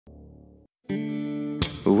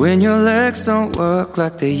When your legs don't work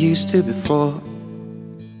like they used to before,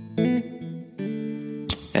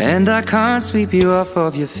 and I can't sweep you off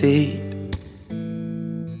of your feet,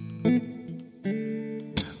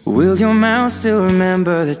 will your mouth still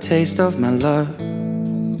remember the taste of my love?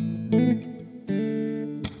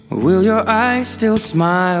 Will your eyes still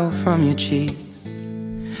smile from your cheeks?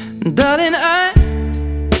 Darling, I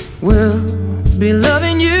will be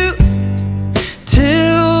loving you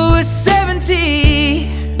till we're 70.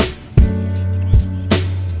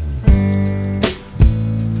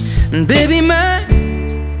 And baby, my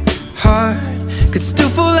heart could still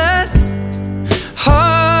fall as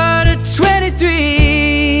hard at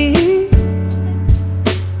 23.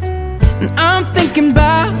 And I'm thinking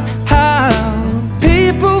about how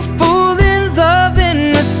people fall in love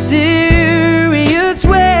in mysterious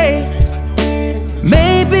ways.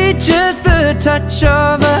 Maybe just the touch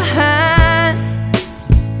of a hand.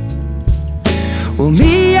 Well,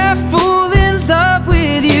 me, I fall in love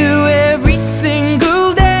with you every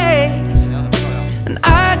single day, and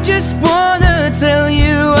I just wanna tell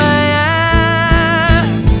you I am.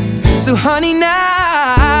 So honey,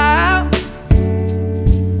 now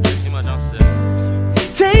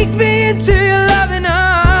take me into your loving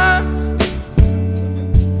arms.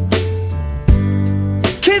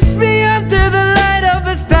 Kiss me under the light of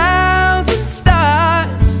 1,000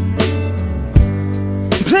 stars.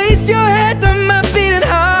 Place your head on my beating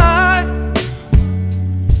heart.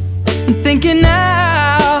 I'm thinking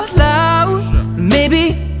out loud, maybe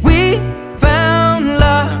we found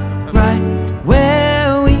love right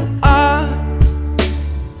where we are.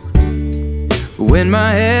 When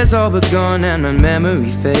my hair's all but gone and my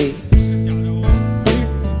memory fades,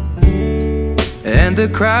 and the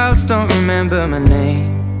crowds don't remember my name,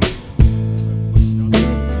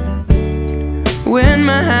 when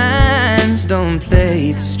my hands don't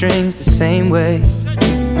play the strings the same way,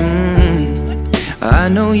 I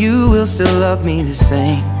know you will still love me the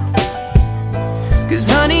same. 'Cause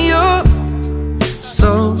honey, your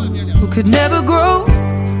soul could never grow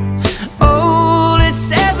old,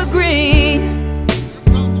 it's evergreen.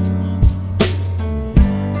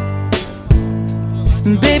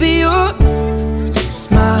 And baby, your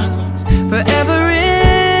smile's forever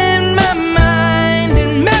in my mind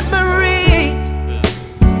and memory.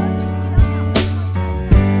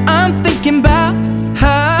 I'm thinking about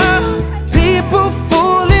how people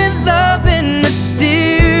fall in love in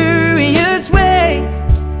mysterious ways,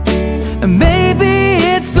 and maybe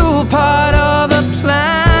it's all part of a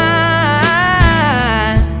plan.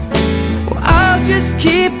 Well, I'll just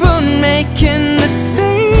keep on making the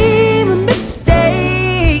same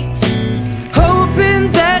mistakes, hoping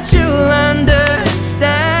that you'll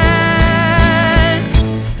understand.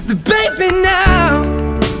 But baby, now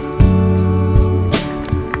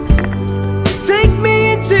take me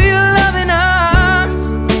into your loving arms.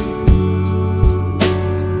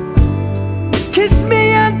 Kiss me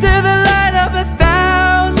under the light of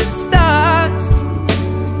 1,000 stars.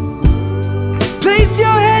 Place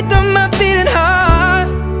your head on my beating heart.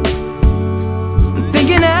 I'm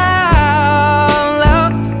thinking out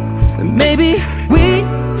loud that maybe we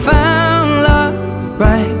found love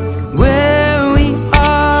right where we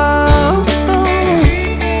are.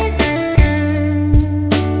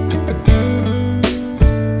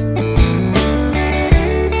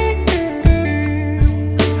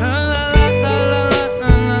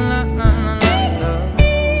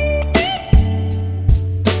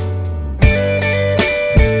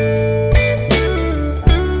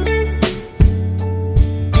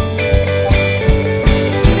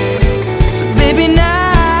 So baby,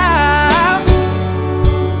 now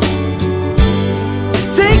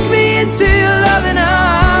take me into your loving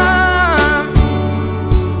arms.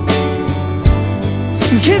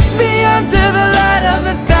 Kiss me under